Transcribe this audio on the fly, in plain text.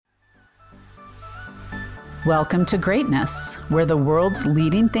Welcome to Greatness, where the world's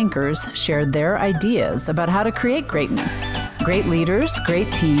leading thinkers share their ideas about how to create greatness. Great leaders,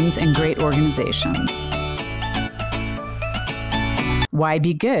 great teams, and great organizations. Why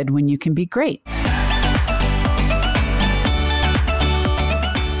be good when you can be great?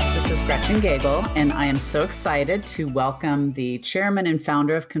 This is Gretchen Gagel, and I am so excited to welcome the chairman and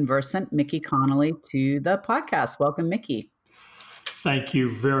founder of Conversant, Mickey Connolly, to the podcast. Welcome, Mickey. Thank you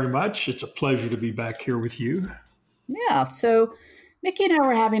very much. It's a pleasure to be back here with you. Yeah. So Mickey and I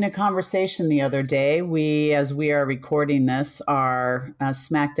were having a conversation the other day. As we are recording this, are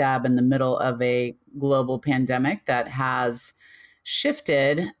smack dab in the middle of a global pandemic that has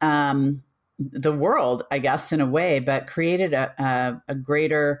shifted the world, I guess, in a way, but created a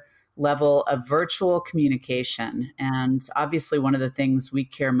greater level of virtual communication. And obviously, one of the things we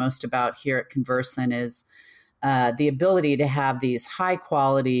care most about here at Conversant is the ability to have these high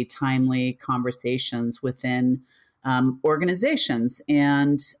quality, timely conversations within organizations.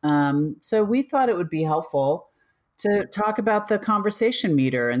 And so we thought it would be helpful to talk about the conversation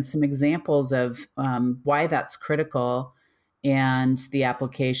meter and some examples of why that's critical and the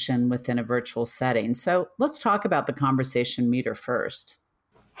application within a virtual setting. So let's talk about the conversation meter first.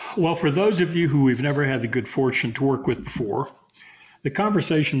 Well, for those of you who we've never had the good fortune to work with before, the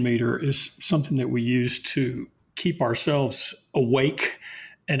conversation meter is something that we use to keep ourselves awake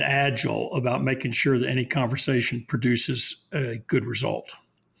and agile about making sure that any conversation produces a good result.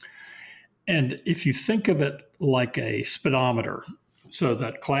 And if you think of it like a speedometer, so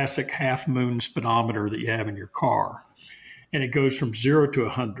that classic half moon speedometer that you have in your car, and it goes from 0 to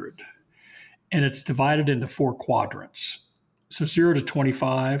 100, and it's divided into 4 quadrants. So 0 to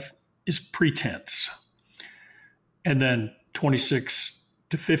 25 is pretense. And then 26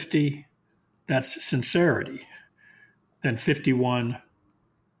 to 50, that's sincerity. Then 51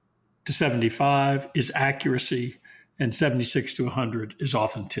 to 75 is accuracy, and 76 to 100 is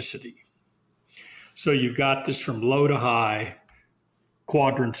authenticity. So you've got this from low to high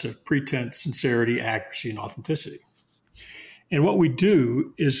quadrants of pretense, sincerity, accuracy, and authenticity. And what we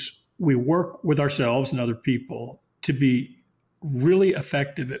do is we work with ourselves and other people to be really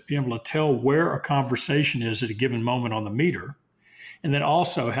effective at being able to tell where a conversation is at a given moment on the meter, and then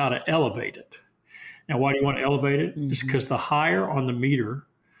also how to elevate it. Now, why do you want to elevate it? Mm-hmm. It's because the higher on the meter,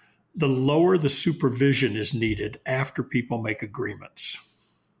 the lower the supervision is needed after people make agreements.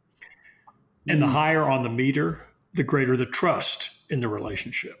 And the higher on the meter, the greater the trust in the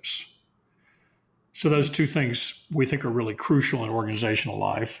relationships. So those two things we think are really crucial in organizational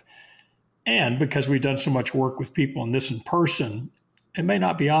life. And because we've done so much work with people in this in person, it may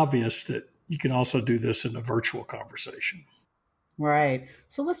not be obvious that you can also do this in a virtual conversation. Right.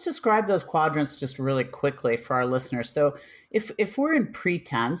 So let's describe those quadrants just really quickly for our listeners. So if we're in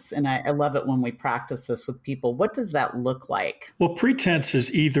pretense, and I love it when we practice this with people, what does that look like? Well, pretense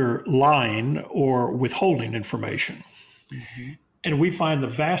is either lying or withholding information. Mm-hmm. And we find the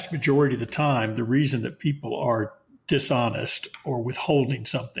vast majority of the time, the reason that people are dishonest or withholding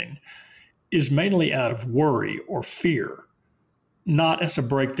something is mainly out of worry or fear, not as a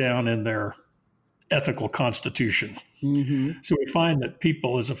breakdown in their ethical constitution. Mm-hmm. So we find that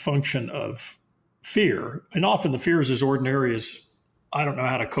people, as a function of fear, and often the fear is as ordinary as, I don't know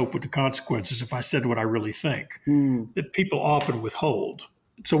how to cope with the consequences if I said what I really think, that people often withhold.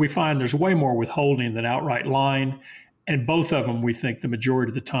 So we find there's way more withholding than outright lying, and both of them, we think, the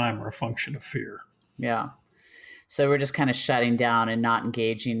majority of the time are a function of fear. Yeah. So we're just kind of shutting down and not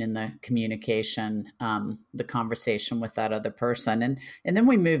engaging in the communication, the conversation with that other person. And then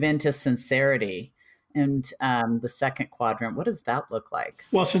we move into sincerity and the second quadrant. What does that look like?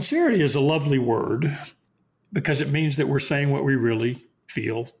 Well, sincerity is a lovely word because it means that we're saying what we really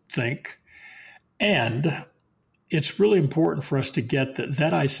feel, think. And it's really important for us to get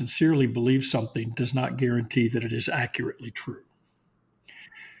that I sincerely believe something does not guarantee that it is accurately true.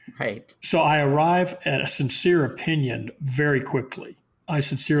 Right. So I arrive at a sincere opinion very quickly. I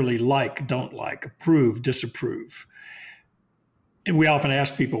sincerely like, don't like, approve, disapprove. And we often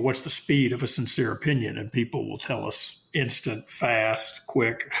ask people, what's the speed of a sincere opinion? And people will tell us instant, fast,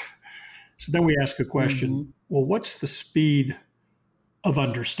 quick. So then we ask a question, well, what's the speed of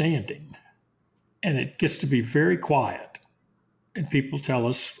understanding? And it gets to be very quiet. And people tell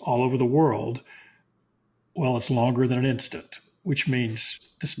us all over the world, well, it's longer than an instant, which means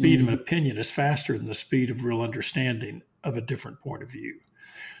the speed of an opinion is faster than the speed of real understanding of a different point of view.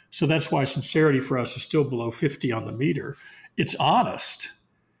 So that's why sincerity for us is still below 50 on the meter. It's honest,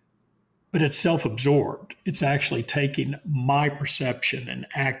 but it's self-absorbed. It's actually taking my perception and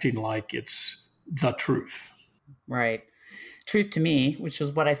acting like it's the truth. Right. truth to me, which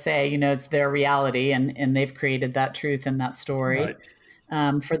is what I say, it's their reality, and they've created that truth and that story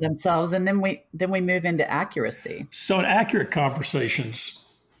for themselves. And then we move into accuracy. So in accurate conversations,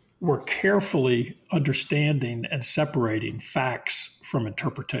 we're carefully understanding and separating facts from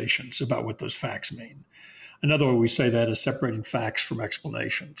interpretations about what those facts mean. Another way we say that is separating facts from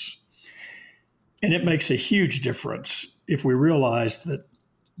explanations. And it makes a huge difference if we realize that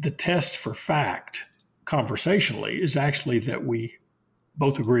the test for fact conversationally is actually that we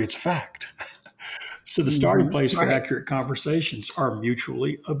both agree it's a fact. So the starting place for accurate conversations are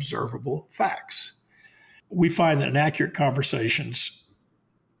mutually observable facts. We find that in accurate conversations,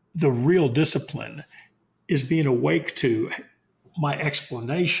 the real discipline is being awake to my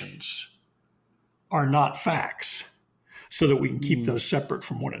explanations are not facts, so that we can keep those separate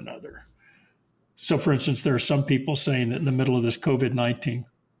from one another. So, for instance, there are some people saying that in the middle of this COVID-19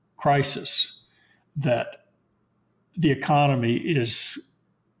 crisis, that the economy is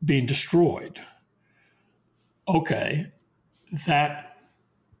being destroyed. Okay, that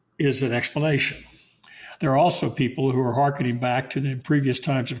is an explanation. There are also people who are hearkening back to the previous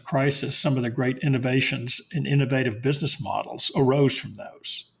times of crisis. Some of the great innovations and innovative business models arose from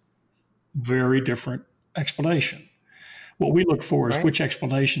those. Very different explanation. What we look for is which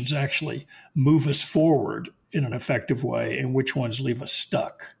explanations actually move us forward in an effective way and which ones leave us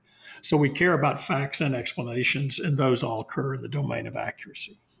stuck. So we care about facts and explanations, and those all occur in the domain of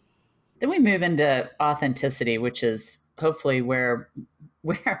accuracy. Then we move into authenticity, which is hopefully where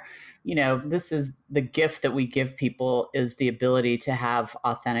this is the gift that we give people, is the ability to have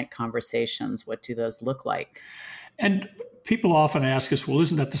authentic conversations. What do those look like? And people often ask us, well,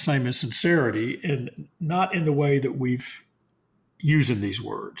 isn't that the same as sincerity? And not in the way that we've using these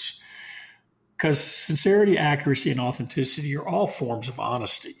words. Because sincerity, accuracy, and authenticity are all forms of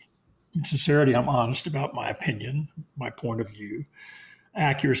honesty. In sincerity, I'm honest about my opinion, my point of view.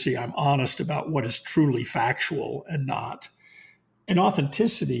 Accuracy, I'm honest about what is truly factual and not. In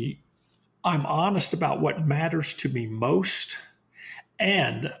authenticity, I'm honest about what matters to me most,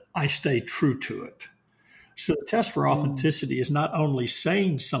 and I stay true to it. So the test for authenticity is not only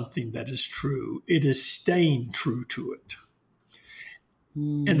saying something that is true, it is staying true to it.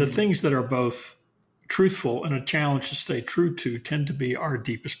 And the things that are both truthful and a challenge to stay true to tend to be our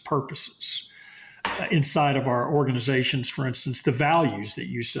deepest purposes. Inside of our organizations, for instance, the values that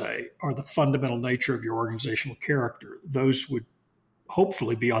you say are the fundamental nature of your organizational character. Those would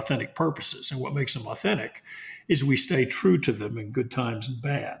hopefully be authentic purposes. And what makes them authentic is we stay true to them in good times and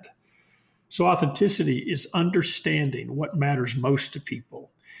bad. So authenticity is understanding what matters most to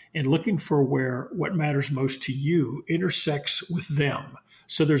people and looking for where what matters most to you intersects with them.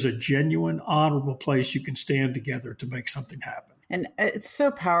 So there's a genuine, honorable place you can stand together to make something happen. And it's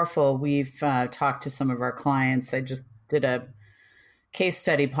so powerful. We've talked to some of our clients. I just did a case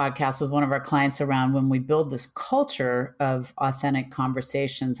study podcast with one of our clients around when we build this culture of authentic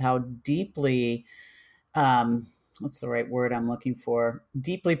conversations, how deeply, what's the right word I'm looking for?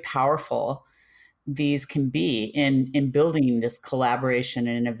 Deeply powerful these can be in building this collaboration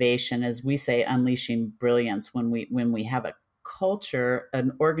and innovation, as we say, unleashing brilliance. When we have a culture,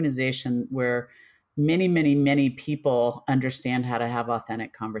 an organization where many, many, many people understand how to have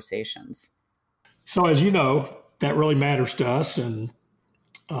authentic conversations. So as you know, that really matters to us. And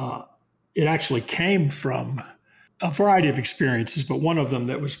it actually came from a variety of experiences, but one of them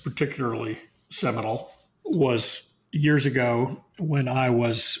that was particularly seminal was years ago when I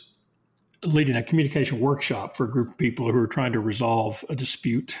was leading a communication workshop for a group of people who were trying to resolve a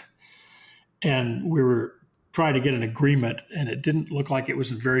dispute. And we were trying to get an agreement, and it didn't look like it was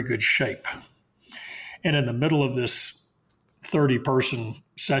in very good shape. And in the middle of this 30-person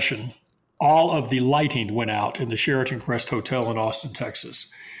session, all of the lighting went out in the Sheraton Crest Hotel in Austin,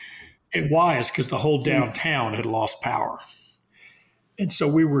 Texas. And why? Is because the whole downtown had lost power. And so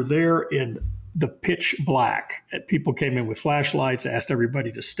we were there in the pitch black. People came in with flashlights, asked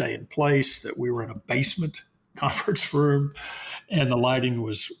everybody to stay in place, that we were in a basement conference room, and the lighting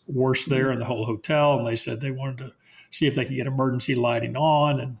was worse there in the whole hotel. And they said they wanted to see if they could get emergency lighting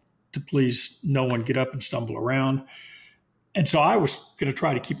on and to please no one get up and stumble around. And so I was going to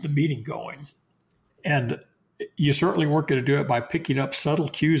try to keep the meeting going. And you certainly weren't going to do it by picking up subtle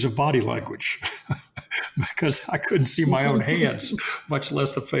cues of body language because I couldn't see my own hands, much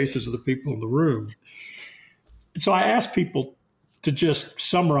less the faces of the people in the room. And so I asked people to just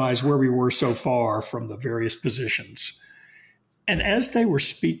summarize where we were so far from the various positions. And as they were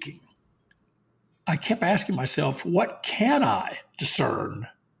speaking, I kept asking myself, what can I discern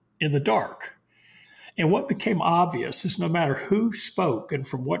in the dark? And what became obvious is no matter who spoke and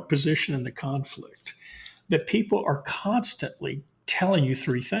from what position in the conflict, that people are constantly telling you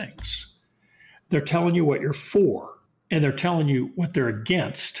three things. They're telling you what you're for, and they're telling you what they're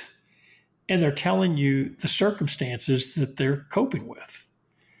against, and they're telling you the circumstances that they're coping with.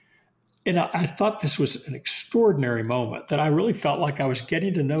 And I thought this was an extraordinary moment that I really felt like I was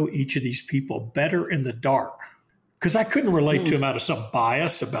getting to know each of these people better in the dark, because I couldn't relate to them out of some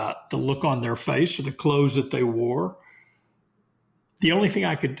bias about the look on their face or the clothes that they wore. The only thing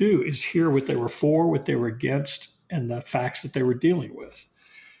I could do is hear what they were for, what they were against, and the facts that they were dealing with.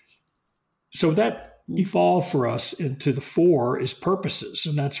 So that evolved for us into the four is purposes,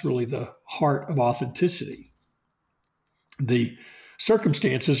 and that's really the heart of authenticity. The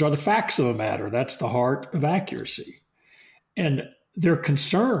circumstances are the facts of the matter. That's the heart of accuracy. And their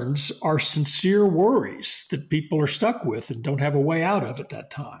concerns are sincere worries that people are stuck with and don't have a way out of at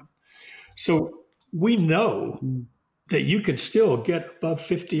that time. So we know that you can still get above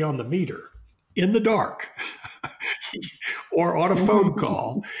 50 on the meter in the dark or on a phone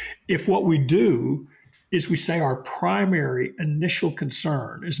call if what we do is we say our primary initial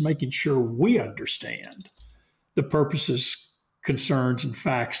concern is making sure we understand the purposes, concerns, and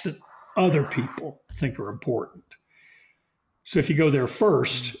facts that other people think are important. So if you go there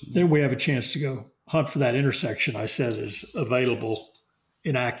first, then we have a chance to go hunt for that intersection I said is available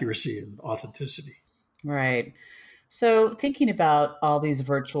in accuracy and authenticity. Right. So thinking about all these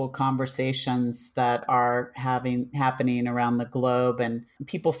virtual conversations that are happening around the globe and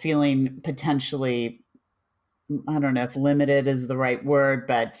people feeling potentially, I don't know if limited is the right word,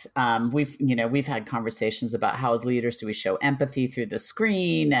 but we've had conversations about how as leaders do we show empathy through the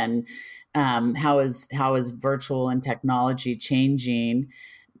screen, and how is virtual and technology changing.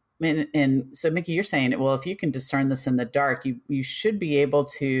 And so, Mickey, you're saying, well, if you can discern this in the dark, you should be able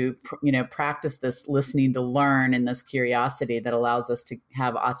to, practice this listening to learn and this curiosity that allows us to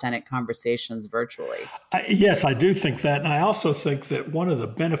have authentic conversations virtually. Yes, I do think that. And I also think that one of the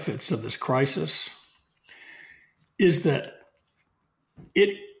benefits of this crisis is that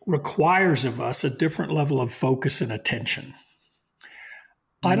it requires of us a different level of focus and attention.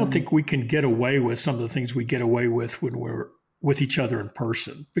 I don't think we can get away with some of the things we get away with when we're with each other in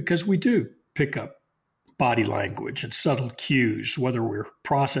person, because we do pick up body language and subtle cues, whether we're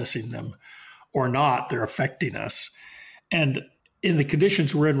processing them or not, they're affecting us. And in the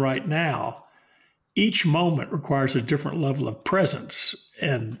conditions we're in right now, each moment requires a different level of presence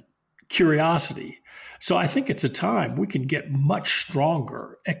and curiosity. So I think it's a time we can get much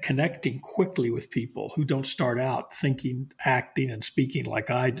stronger at connecting quickly with people who don't start out thinking, acting, and speaking like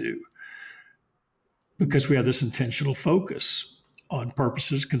I do, because we have this intentional focus on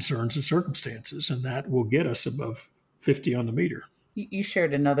purposes, concerns, and circumstances, and that will get us above 50 on the meter. You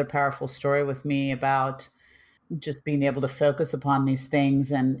shared another powerful story with me about just being able to focus upon these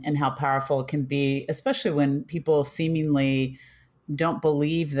things and how powerful it can be, especially when people seemingly don't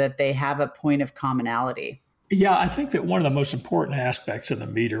believe that they have a point of commonality. Yeah, I think that one of the most important aspects of the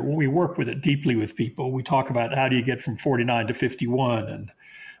meter, when we work with it deeply with people, we talk about how do you get from 49 to 51, and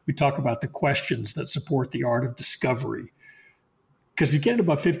we talk about the questions that support the art of discovery. Because getting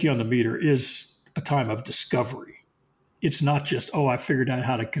above 50 on the meter is a time of discovery. It's not just, I figured out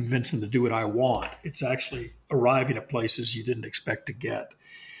how to convince them to do what I want. It's actually arriving at places you didn't expect to get.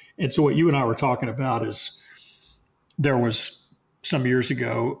 And so what you and I were talking about is there was some years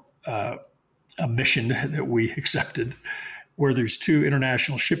ago a mission that we accepted where there's two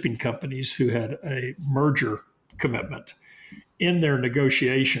international shipping companies who had a merger commitment. In their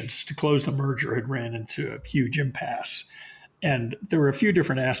negotiations to close the merger had ran into a huge impasse. And there were a few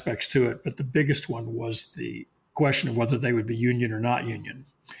different aspects to it, but the biggest one was the question of whether they would be union or not union.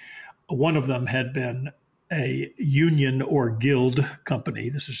 One of them had been a union or guild company,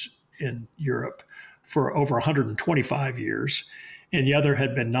 this is in Europe, for over 125 years, and the other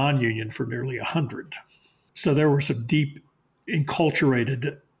had been non-union for nearly 100. So there were some deep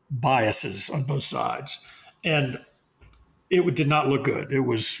enculturated biases on both sides. And it did not look good. It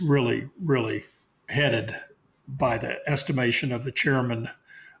was really, really headed by the estimation of the chairman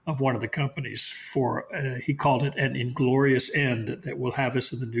of one of the companies for, he called it an inglorious end that will have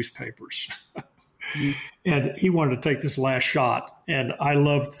us in the newspapers. And he wanted to take this last shot. And I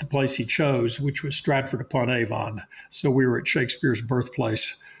loved the place he chose, which was Stratford upon Avon. So we were at Shakespeare's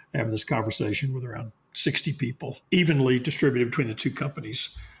birthplace having this conversation with around 60 people, evenly distributed between the two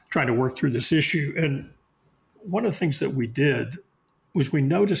companies, trying to work through this issue. And one of the things that we did was we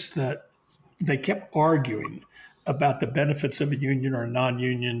noticed that they kept arguing about the benefits of a union or a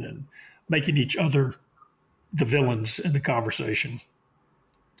non-union and making each other the villains in the conversation.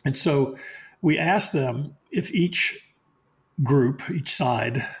 And so we asked them if each group, each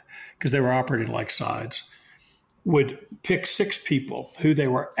side, because they were operating like sides, would pick 6 people who they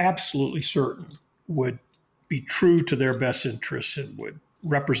were absolutely certain would be true to their best interests and would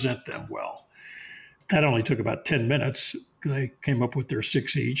represent them well. That only took about 10 minutes. They came up with their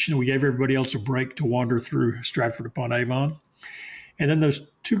 6 each, and we gave everybody else a break to wander through Stratford-upon-Avon. And then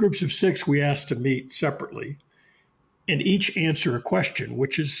those 2 groups of 6 we asked to meet separately and each answer a question,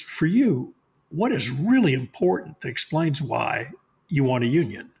 which is, for you, what is really important that explains why you want a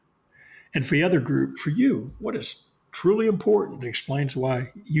union? And for the other group, for you, what is truly important that explains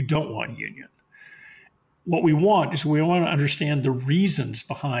why you don't want a union? What we want is we want to understand the reasons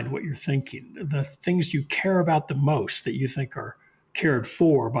behind what you're thinking, the things you care about the most that you think are cared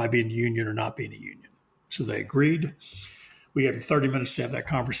for by being a union or not being a union. So they agreed. We had 30 minutes to have that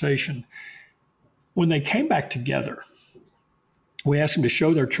conversation. When they came back together, we asked them to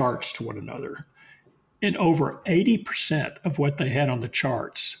show their charts to one another. And over 80% of what they had on the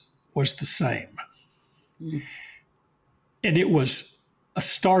charts was the same. Mm. And it was a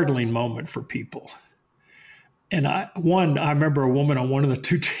startling moment for people. And I remember a woman on one of the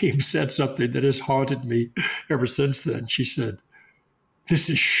 2 teams said something that has haunted me ever since then. She said, "This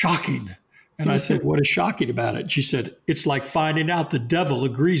is shocking." And I said, "What is shocking about it?" She said, "It's like finding out the devil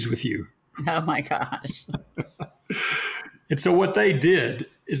agrees with you." Oh my gosh. And so what they did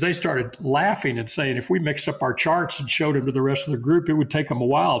is they started laughing and saying, if we mixed up our charts and showed them to the rest of the group, it would take them a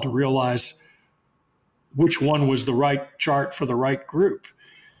while to realize which one was the right chart for the right group.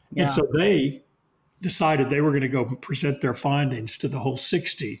 Yeah. And so they decided they were going to go present their findings to the whole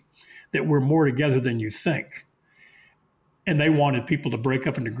 60, that we're more together than you think. And they wanted people to break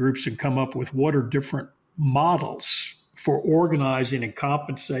up into groups and come up with what are different models for organizing and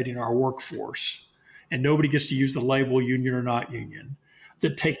compensating our workforce. And nobody gets to use the label union or not union,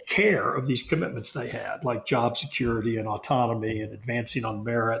 that take care of these commitments they had, like job security and autonomy and advancing on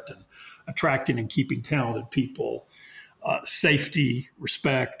merit and attracting and keeping talented people, safety,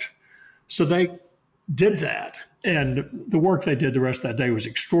 respect. So they did that. And the work they did the rest of that day was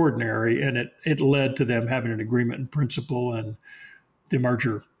extraordinary. And it led to them having an agreement in principle, and the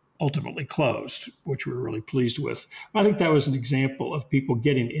merger ultimately closed, which we were really pleased with. I think that was an example of people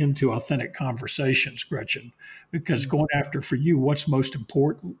getting into authentic conversations, Gretchen, because going after, for you, what's most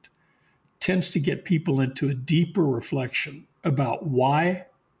important tends to get people into a deeper reflection about why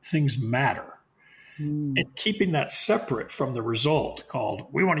things matter. And keeping that separate from the result called,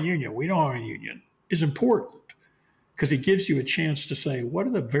 we want a union, we don't want a union, is important, because it gives you a chance to say, what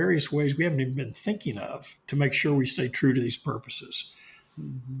are the various ways we haven't even been thinking of to make sure we stay true to these purposes?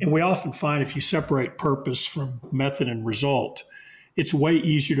 Mm-hmm. And we often find if you separate purpose from method and result, it's way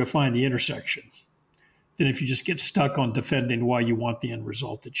easier to find the intersection than if you just get stuck on defending why you want the end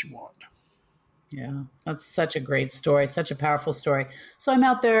result that you want. Yeah, that's such a great story, such a powerful story. So I'm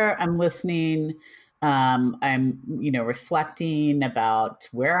out there, I'm listening, I'm, reflecting about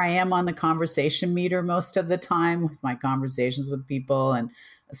where I am on the conversation meter most of the time with my conversations with people, and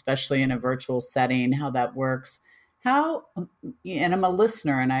especially in a virtual setting, how that works. And I'm a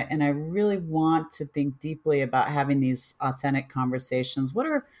listener, and I really want to think deeply about having these authentic conversations. What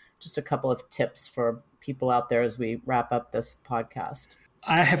are just a couple of tips for people out there as we wrap up this podcast?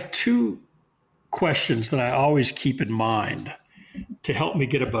 I have 2 questions that I always keep in mind to help me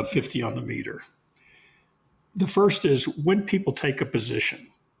get above 50 on the meter. The first is, when people take a position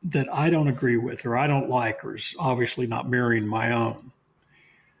that I don't agree with or I don't like or is obviously not mirroring my own,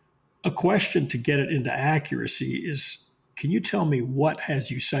 a question to get it into accuracy is, can you tell me what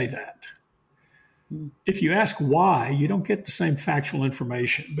has you say that? If you ask why, you don't get the same factual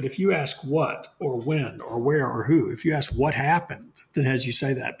information. But if you ask what or when or where or who, if you ask what happened that has you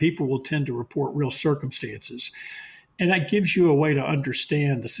say that, people will tend to report real circumstances. And that gives you a way to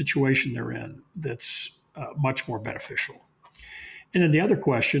understand the situation they're in that's much more beneficial. And then the other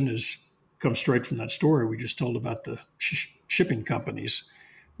question comes straight from that story we just told about the shipping companies,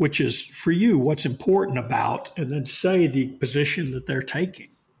 which is, for you, what's important about, and then say the position that they're taking.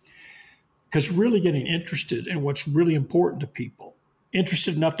 Because really getting interested in what's really important to people,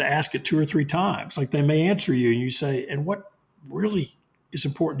 interested enough to ask it 2 or 3 times, like they may answer you and you say, and what really is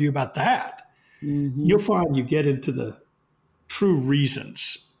important to you about that? Mm-hmm. You'll find you get into the true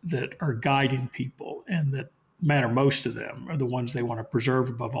reasons that are guiding people and that matter most to them are the ones they want to preserve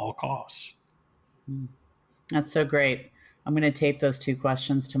above all costs. That's so great. I'm going to tape those 2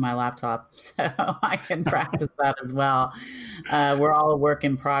 questions to my laptop so I can practice that as well. We're all a work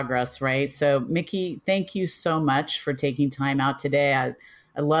in progress, right? So, Mickey, thank you so much for taking time out today. I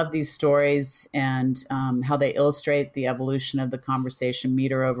love these stories and how they illustrate the evolution of the conversation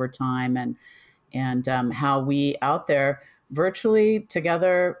meter over time, and how we out there virtually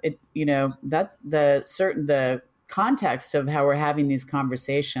together, the context of how we're having these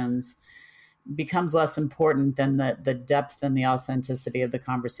conversations becomes less important than the depth and the authenticity of the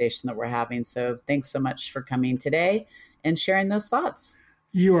conversation that we're having. So thanks so much for coming today and sharing those thoughts.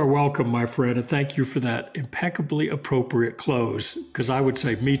 You are welcome, my friend, and thank you for that impeccably appropriate close, because I would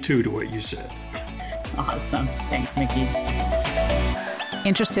say me too to what you said. Awesome. Thanks, Mickey.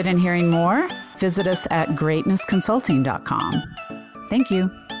 Interested in hearing more? Visit us at greatnessconsulting.com. Thank you.